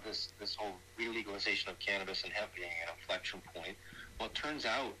talked about this whole relegalization of cannabis and hemp being an inflection point. Well, it turns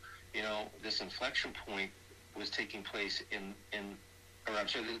out, this inflection point was taking place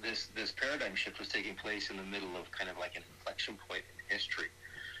this paradigm shift was taking place in the middle of kind of like an inflection point in history.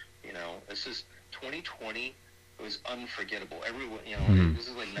 This is 2020. It was unforgettable. Everyone, this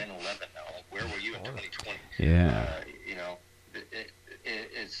is like 9/11 now. Like, where were you in 2020? Yeah.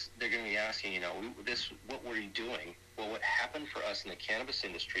 They're going to be asking, what were you doing? Well, what happened for us in the cannabis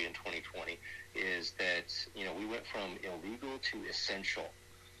industry in 2020 is that, we went from illegal to essential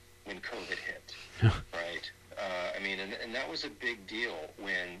when COVID hit, right? And that was a big deal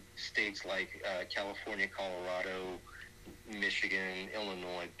when states like California, Colorado, Michigan,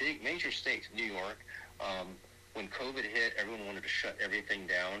 Illinois, big major states, New York, when COVID hit, everyone wanted to shut everything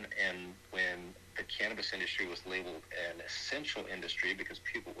down, and when the cannabis industry was labeled an essential industry because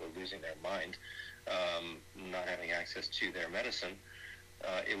people were losing their mind, not having access to their medicine,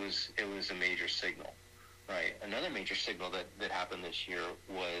 it was a major signal, right? Another major signal that happened this year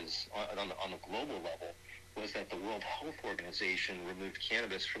was on the global level was that the World Health Organization removed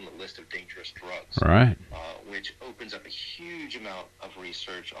cannabis from the list of dangerous drugs, right? Which opens up a huge amount of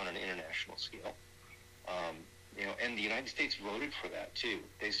research on an international scale. And the United States voted for that too.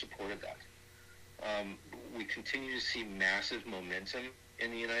 They supported that. We continue to see massive momentum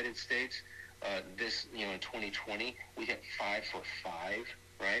in the United States. In 2020, we hit 5 for 5,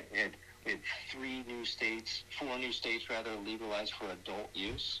 right? We had 4 new states legalized for adult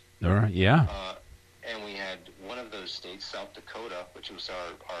use. All right, yeah. And we had one of those states, South Dakota, which was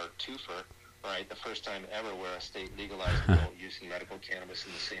our twofer, right? The first time ever where a state legalized adult use in medical cannabis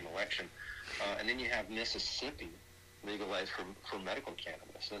in the same election. And then you have Mississippi legalized for medical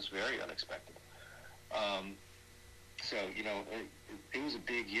cannabis. That's very unexpected. It was a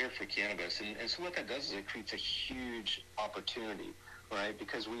big year for cannabis. And so what that does is it creates a huge opportunity, right?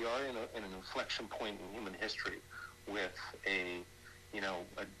 Because we are in an inflection point in human history with a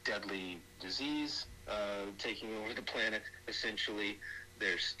deadly disease taking over the planet, essentially.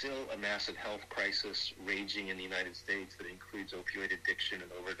 There's still a massive health crisis raging in the United States that includes opioid addiction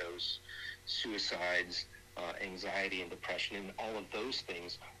and overdose, suicides, anxiety and depression, and all of those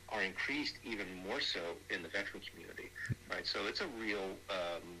things are increased even more so in the veteran community, right? So it's a real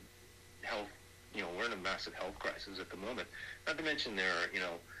health, we're in a massive health crisis at the moment. Not to mention there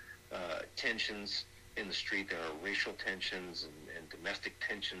are, tensions in the street. There are racial tensions and domestic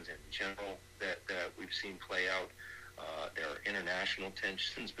tensions in general that we've seen play out. There are international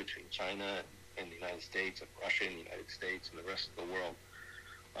tensions between China and the United States, and Russia and the United States, and the rest of the world.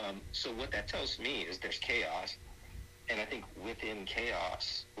 So what that tells me is there's chaos, and I think within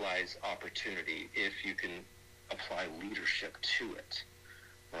chaos lies opportunity if you can apply leadership to it,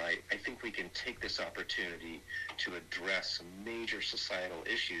 right? I think we can take this opportunity to address some major societal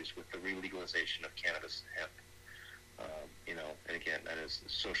issues with the relegalization of cannabis and hemp. And again, that is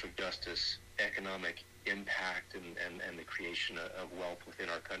social justice, economic impact, and the creation of wealth within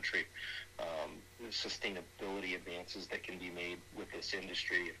our country, sustainability advances that can be made with this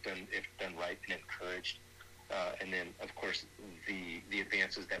industry if done right and encouraged, and then of course the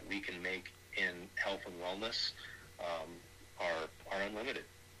advances that we can make in health and wellness are unlimited.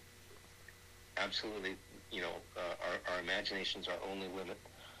 Absolutely, our imaginations are only limit.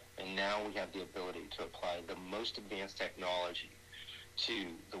 And now we have the ability to apply the most advanced technology to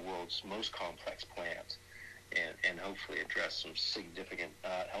the world's most complex plants and hopefully address some significant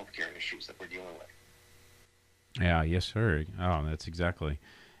healthcare issues that we're dealing with. Yeah, yes, sir. Oh, that's exactly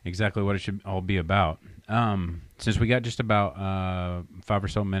what it should all be about. Since we got just about 5 or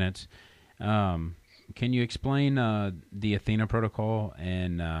so minutes, can you explain the Athena protocol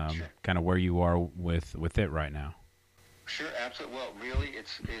and Sure. kind of where you are with it right now? Sure, absolutely. Well, really,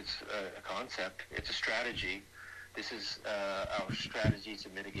 it's a concept. It's a strategy This is our strategy to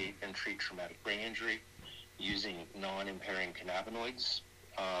mitigate and treat traumatic brain injury using non-impairing cannabinoids.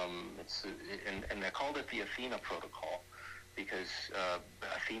 And I called it the Athena protocol because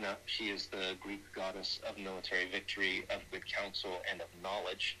Athena, she is the Greek goddess of military victory, of good counsel, and of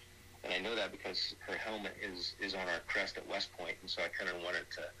knowledge. And I know that because her helmet is on our crest at West Point, and so I kind of wanted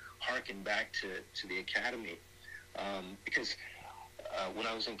to harken back to the academy. Because when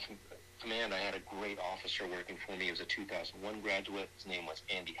I was in command, I had a great officer working for me. He was a 2001 graduate. His name was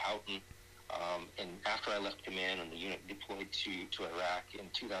Andy Houghton. And after I left command and the unit deployed to Iraq in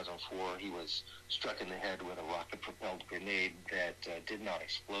 2004, he was struck in the head with a rocket-propelled grenade that did not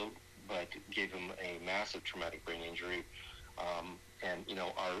explode, but gave him a massive traumatic brain injury. And, you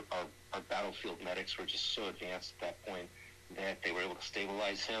know, our battlefield medics were just so advanced at that point that they were able to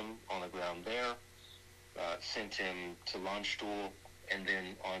stabilize him on the ground there, sent him to Landstuhl, and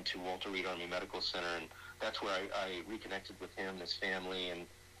then on to Walter Reed Army Medical Center. And that's where I reconnected with him and his family. And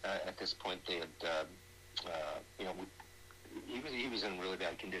at this point, they had, you know, he was in really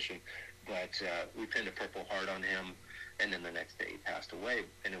bad condition, but we pinned a Purple Heart on him, and then the next day he passed away.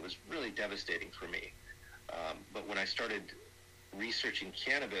 And it was really devastating for me. But when I started researching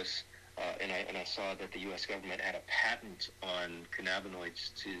cannabis, and I saw that the U.S. government had a patent on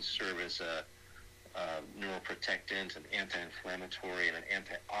cannabinoids to serve as a neuroprotectant, an anti-inflammatory, and an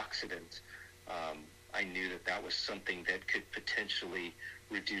antioxidant, I knew that was something that could potentially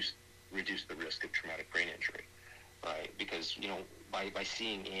reduce the risk of traumatic brain injury, right? Because, you know, by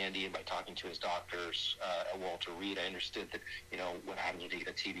seeing Andy and by talking to his doctors at Walter Reed, I understood that, you know, what happens when you get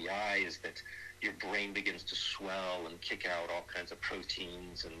a TBI is that your brain begins to swell and kick out all kinds of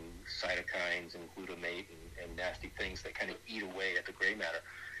proteins and cytokines and glutamate and nasty things that kind of eat away at the gray matter.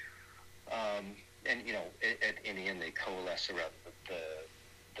 And, you know, in the end, they coalesce around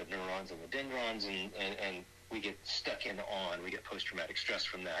the neurons and the dendrons, and we get stuck we get post-traumatic stress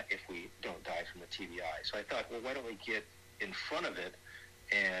from that if we don't die from the TBI. So I thought, well, why don't we get in front of it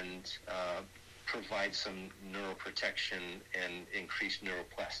and provide some neuroprotection and increased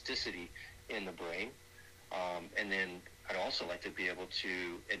neuroplasticity in the brain. And then I'd also like to be able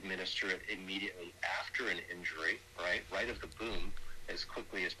to administer it immediately after an injury, right of the boom, as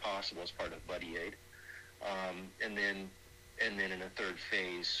quickly as possible as part of Buddy Aid. And then in a third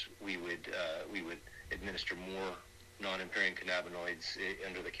phase, we would administer more non-impairing cannabinoids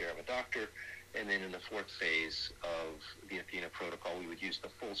under the care of a doctor. And then in the fourth phase of the Athena protocol, we would use the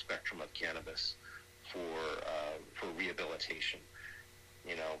full spectrum of cannabis for rehabilitation,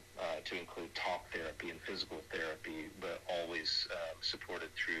 you know, to include talk therapy and physical therapy, but always supported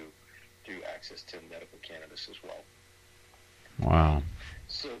through access to medical cannabis as well. Wow.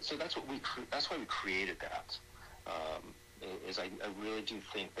 So that's why we created that. I really do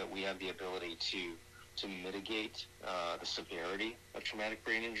think that we have the ability to mitigate the severity of traumatic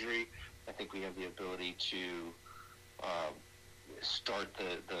brain injury. I think we have the ability to start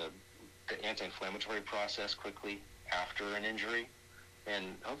the anti-inflammatory process quickly after an injury, and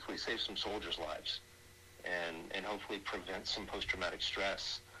hopefully save some soldiers' lives, and hopefully prevent some post-traumatic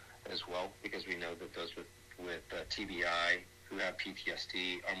stress as well, because we know that those with TBI who have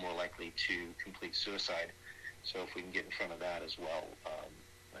PTSD are more likely to complete suicide. So if we can get in front of that as well,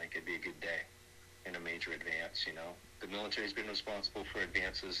 I think it'd be a good day and a major advance. You know, the military's been responsible for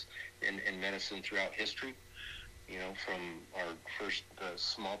advances in medicine throughout history. You know, from our first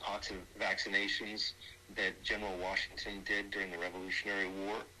smallpox vaccinations that General Washington did during the Revolutionary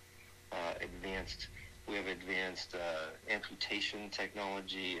War, we have advanced amputation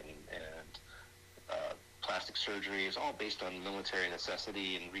technology and plastic surgery is all based on military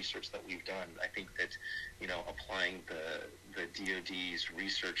necessity and research that we've done. I think that, you know, applying the DoD's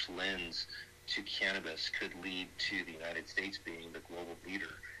research lens to cannabis could lead to the United States being the global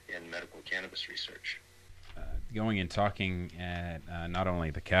leader in medical cannabis research. Going and talking at not only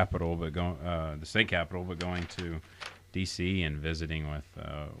the Capitol, but the state Capitol, but going to D.C. and visiting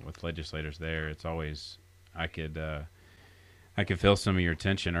with legislators there, it's always I could feel some of your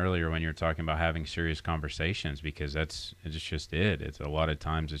tension earlier when you were talking about having serious conversations, because it's just it. It's a lot of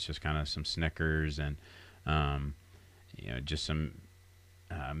times it's just kind of some snickers and you know, just some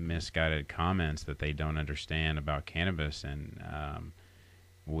misguided comments that they don't understand about cannabis, and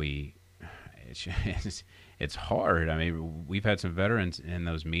it's hard. I mean, we've had some veterans in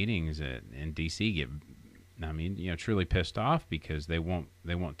those meetings in D.C. get, I mean, you know, truly pissed off because they won't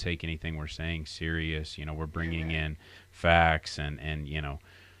take anything we're saying serious. You know, we're bringing in facts and you know,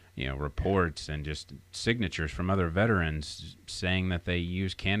 reports and just signatures from other veterans saying that they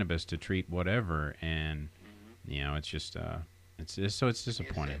use cannabis to treat whatever, and you know, it's just it's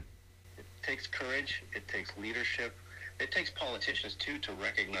disappointing. takes courage. It takes leadership. It takes politicians too to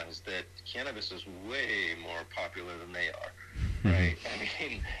recognize that cannabis is way more popular than they are. Right? I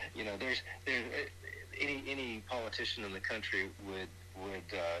mean, you know, there's any politician in the country would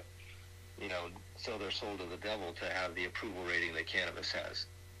you know, sell their soul to the devil to have the approval rating that cannabis has,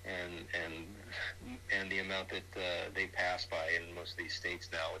 and the amount that they pass by in most of these states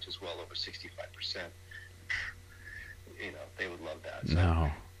now, which is well over 65%. You know, they would love that. So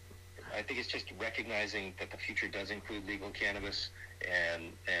No. I think it's just recognizing that the future does include legal cannabis,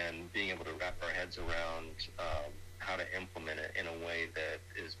 and being able to wrap our heads around how to implement it in a way that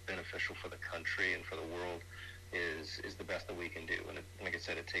is beneficial for the country and for the world is the best that we can do. And like I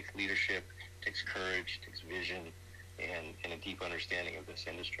said, it takes leadership, it takes courage, it takes vision, and a deep understanding of this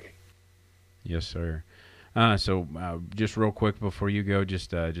industry. Yes, sir. So just real quick before you go,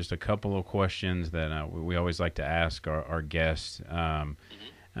 just a couple of questions that we always like to ask our guests.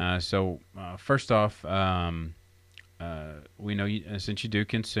 So first off, we know you, since you do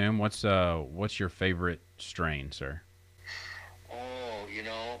consume, what's your favorite strain, sir? Oh, you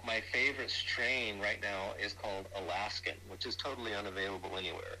know, my favorite strain right now is called Alaskan, which is totally unavailable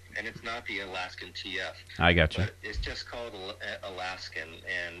anywhere. And it's not the Alaskan TF. I got you. But it's just called Alaskan,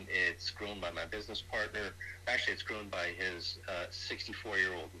 and it's grown by my business partner. Actually, it's grown by his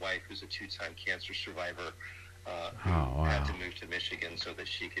 64-year-old wife, who's a two-time cancer survivor, who had to move to Michigan so that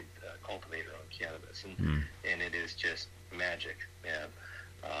she could cultivate her own cannabis. And it is just magic, man.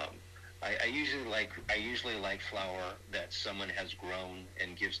 I usually like flower that someone has grown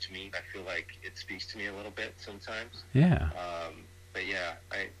and gives to me. I feel like it speaks to me a little bit sometimes. Yeah. But yeah,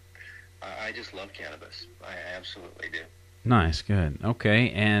 I just love cannabis. I absolutely do. Nice, good. Okay,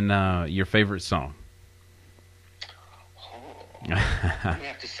 and your favorite song? Oh, I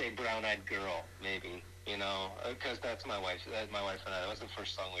have to say "Brown Eyed Girl," maybe. You know, because that's my wife. My wife and I. That was the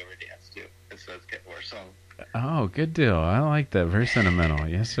first song we ever danced to. And so let's get our song. Oh, good deal. I like that. Very sentimental.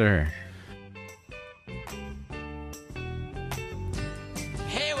 Yes, sir.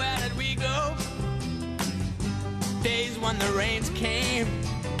 Hey, where did we go? Days when the rains came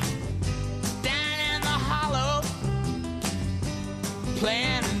down in the hollow,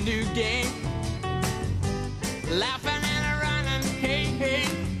 playing a new game, laughing and a running, hey, hey,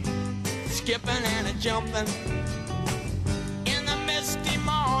 skipping and a jumping in the misty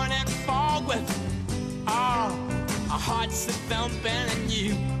morning fog with our hearts a thumping, and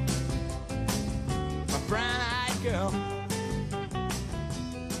you, my brown-eyed girl.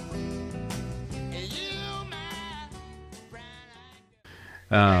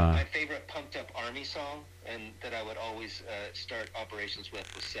 My favorite pumped up Army song, and that I would always start operations with,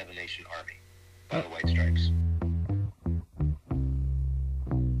 was Seven Nation Army by the White Stripes.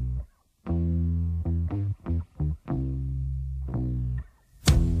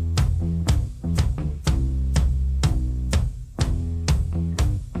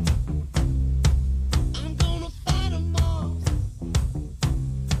 I'm gonna fight 'em all.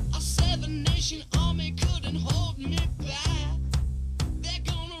 A Seven Nation Army couldn't hold me back. They're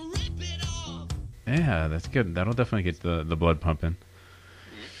gonna rip it off. Yeah, that's good. That'll definitely get the blood pumping.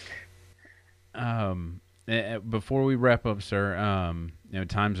 Before we wrap up, sir, you know,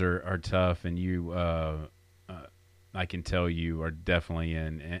 times are tough, and you, I can tell you are definitely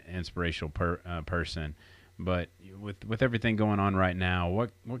an inspirational person. But with everything going on right now,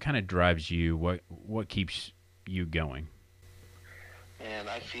 what kind of drives you? What keeps you going? And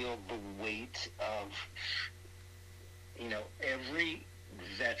I feel the weight of, you know, every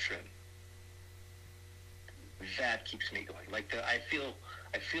veteran. That keeps me going. Like I feel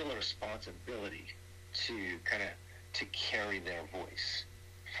a responsibility to kind of to carry their voice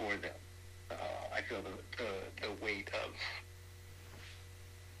for them. I feel the weight of.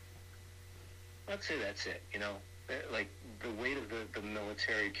 I'd say that's it. You know, like the weight of the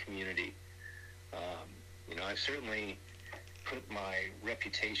military community. You know, I've certainly put my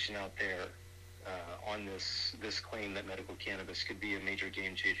reputation out there on this claim that medical cannabis could be a major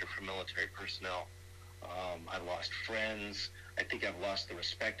game changer for military personnel. I've lost friends. I think I've lost the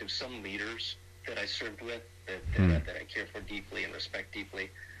respect of some leaders that I served with, that I care for deeply and respect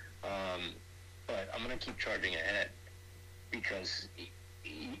deeply. But I'm going to keep charging ahead, because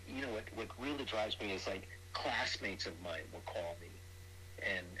you know what really drives me is like classmates of mine will call me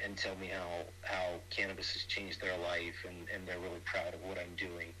and tell me how cannabis has changed their life, and they're really proud of what I'm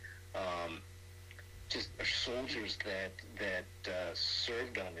doing. Just soldiers that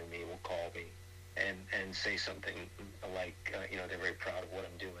served under me will call me and say something like, you know, they're very proud of what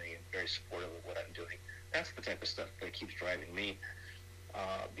I'm doing and very supportive of what I'm doing. That's the type of stuff that keeps driving me,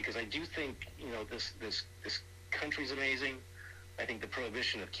 because I do think, you know, this country's amazing. I think the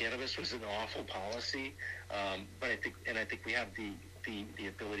prohibition of cannabis was an awful policy, but I think we have the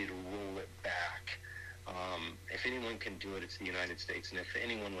ability to roll it back. If anyone can do it, it's the United States, and if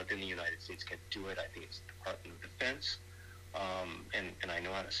anyone within the United States can do it, I think it's the Department of Defense, and I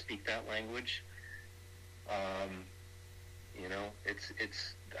know how to speak that language. You know, it's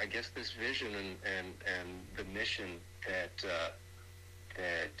I guess this vision and the mission that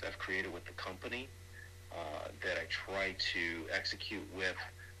I've created with the company, that I try to execute with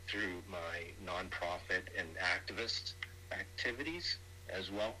through my nonprofit and activist activities as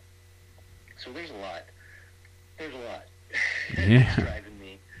well. So there's a lot. Yeah. It's driving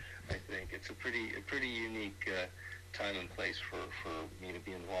me. I think it's a pretty unique time and place for me to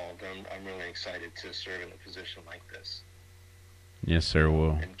be involved. I'm really excited to serve in a position like this. Yes, sir.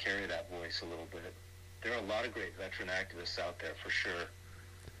 Will. And carry that voice a little bit. There are a lot of great veteran activists out there for sure,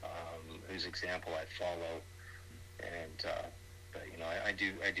 whose example I follow, and but you know, I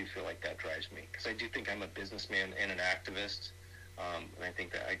do feel like that drives me, because I do think I'm a businessman and an activist, and I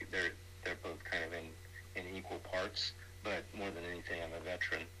think that they're both kind of in equal parts, but more than anything, I'm a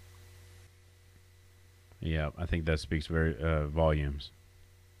veteran. Yeah, I think that speaks very volumes.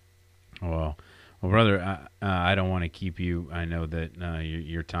 Well, brother, I don't want to keep you. I know that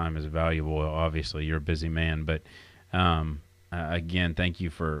your time is valuable. Obviously, you're a busy man, but again, thank you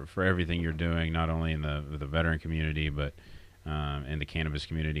for everything you're doing, not only in the veteran community, but in the cannabis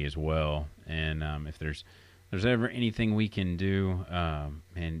community as well. And if there's ever anything we can do,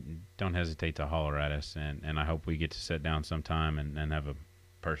 and don't hesitate to holler at us. And I hope we get to sit down sometime and have a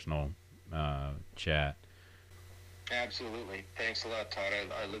personal chat. Absolutely. Thanks a lot, Todd.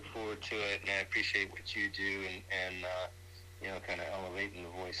 I look forward to it, and I appreciate what you do, and you know, kind of elevating the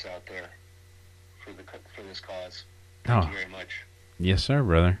voice out there for this cause. Thank you very much. Yes, sir,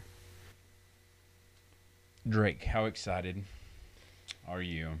 brother. Drake, how excited are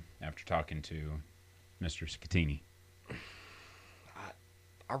you after talking to Mr. Scatini?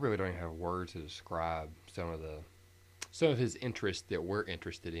 I really don't even have words to describe some of his interests that we're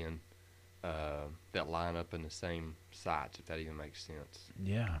interested in, that line up in the same sites, if that even makes sense.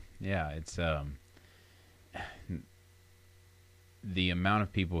 Yeah, it's the amount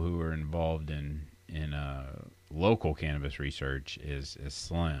of people who are involved in local cannabis research is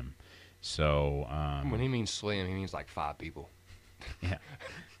slim. So when he means slim, he means like 5 people. Yeah,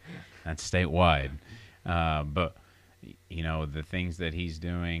 that's statewide. But you know, the things that he's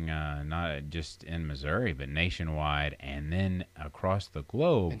doing, not just in Missouri, but nationwide, and then across the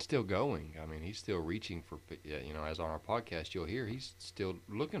globe. And still going. I mean, he's still reaching for, you know, as on our podcast, you'll hear he's still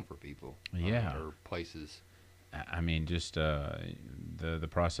looking for people. Yeah. Or places. I mean, just the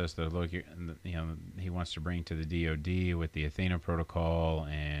process that he wants to bring to the DOD with the Athena protocol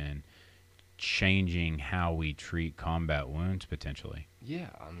and changing how we treat combat wounds potentially. Yeah,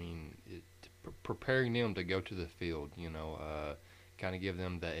 I mean, preparing them to go to the field, you know, kind of give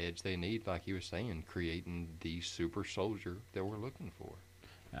them the edge they need, like you were saying, creating the super soldier that we're looking for.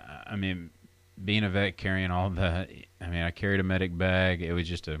 I mean, being a vet, carrying I carried a medic bag. It was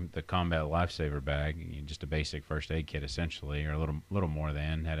just the combat lifesaver bag, just a basic first aid kit essentially, or a little more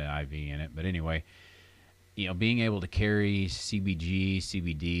than, had an IV in it. But anyway, you know, being able to carry CBG,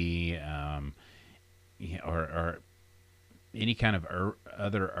 CBD, or any kind of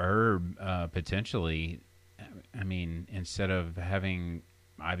other herb potentially. I mean, instead of having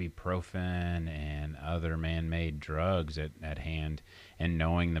ibuprofen and other man-made drugs at hand, and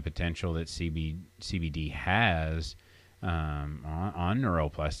knowing the potential that CBD has on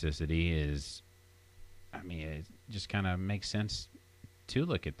neuroplasticity is, I mean, it just kind of makes sense to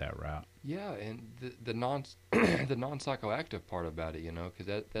look at that route. Yeah, and the non-psychoactive part about it, you know,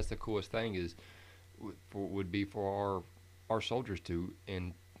 because that's the coolest thing is would be for our soldiers to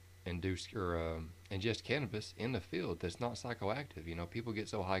induce or ingest cannabis in the field that's not psychoactive. You know, people get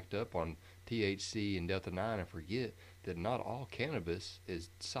so hyped up on THC and Delta-9 and forget that not all cannabis is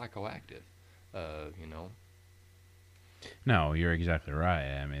psychoactive, you know. No, you're exactly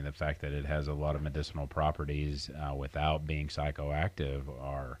right. I mean, the fact that it has a lot of medicinal properties without being psychoactive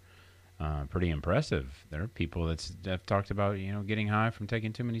are pretty impressive. There are people that have talked about, you know, getting high from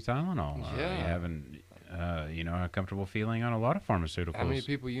taking too many Tylenol. Having, you know, a comfortable feeling on a lot of pharmaceuticals. How many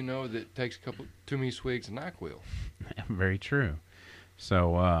people you know that takes too many swigs of NyQuil? Very true.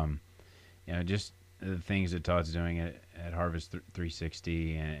 So, you know, just the things that Todd's doing at Harvest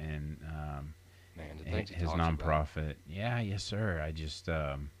 360 and Man, his nonprofit. Yeah, yes, sir. I just,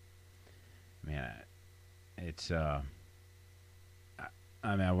 man, it's.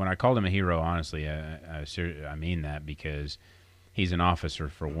 I mean, when I called him a hero, honestly, I mean that, because he's an officer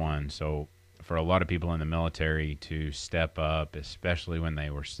for one. So for a lot of people in the military to step up, especially when they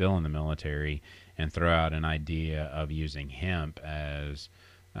were still in the military, and throw out an idea of using hemp as,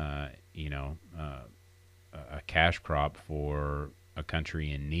 a cash crop for a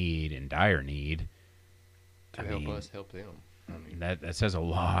country in need, in dire need. To help us help them. I mean, That says a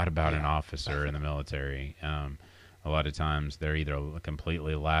lot about an officer in the military. A lot of times they're either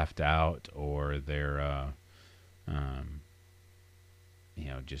completely laughed out or they're,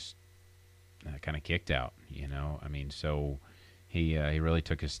 just kind of kicked out. I mean, so he really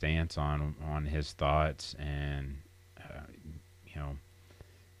took a stance on his thoughts, and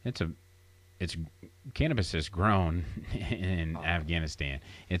it's cannabis has grown in Afghanistan.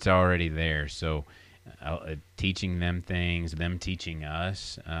 It's already there, so. Teaching them things, them teaching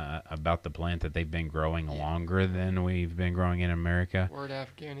us about the plant that they've been growing longer than we've been growing in America. Where'd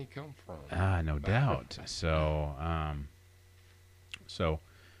Afghani come from? No doubt.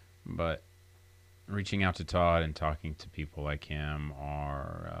 But reaching out to Todd and talking to people like him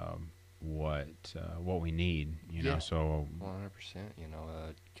are what we need. So 100%.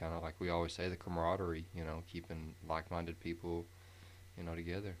 Kind of like we always say, the camaraderie. Keeping like-minded people,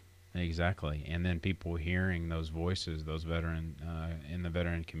 together. Exactly, and then people hearing those voices, those veteran in the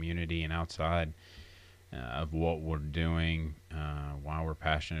veteran community and outside of what we're doing, why we're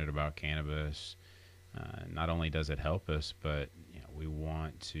passionate about cannabis. Not only does it help us, but we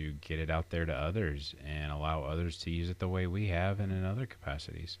want to get it out there to others and allow others to use it the way we have and in other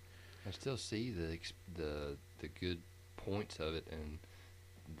capacities. I still see the good points of it, and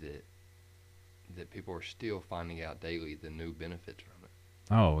that people are still finding out daily the new benefits from it.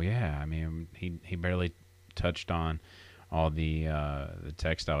 Oh yeah, I mean he barely touched on all the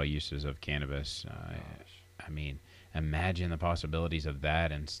textile uses of cannabis. I mean, imagine the possibilities of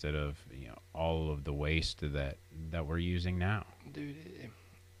that instead of all of the waste that we're using now. Dude,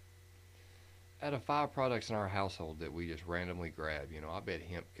 out of 5 products in our household that we just randomly grab, I bet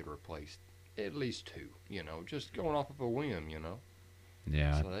hemp could replace at least 2. Just going off of a whim.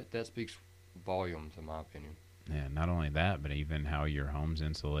 Yeah. So that speaks volumes, in my opinion. Yeah, not only that, but even how your home's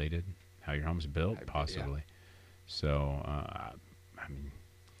insulated, how your home's built, possibly. Yeah. So, I mean,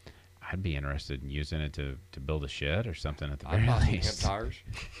 I'd be interested in using it to build a shed or something at the very least. Hemp tires.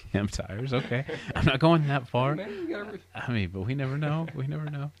 Hemp tires, okay. I'm not going that far. Man, I mean, but we never know. We never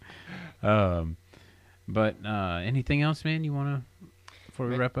know. But anything else, man, you want to, before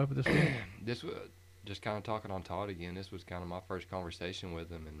we wrap up with this one? This was just kind of talking on Todd again. This was kind of my first conversation with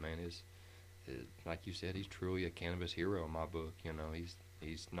him, and man, like you said, he's truly a cannabis hero in my book.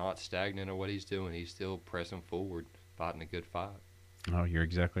 He's not stagnant in what he's doing. He's still pressing forward, fighting a good fight. Oh, you're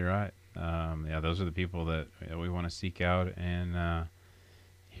exactly right. Those are the people that we want to seek out and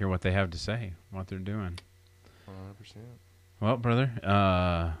hear what they have to say, what they're doing. 100%. Well, brother,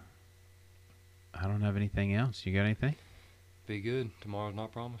 I don't have anything else. You got anything? Be good. Tomorrow's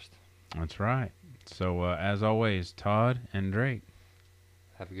not promised. That's right. So, as always, Todd and Drake.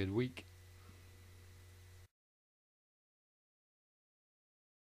 Have a good week.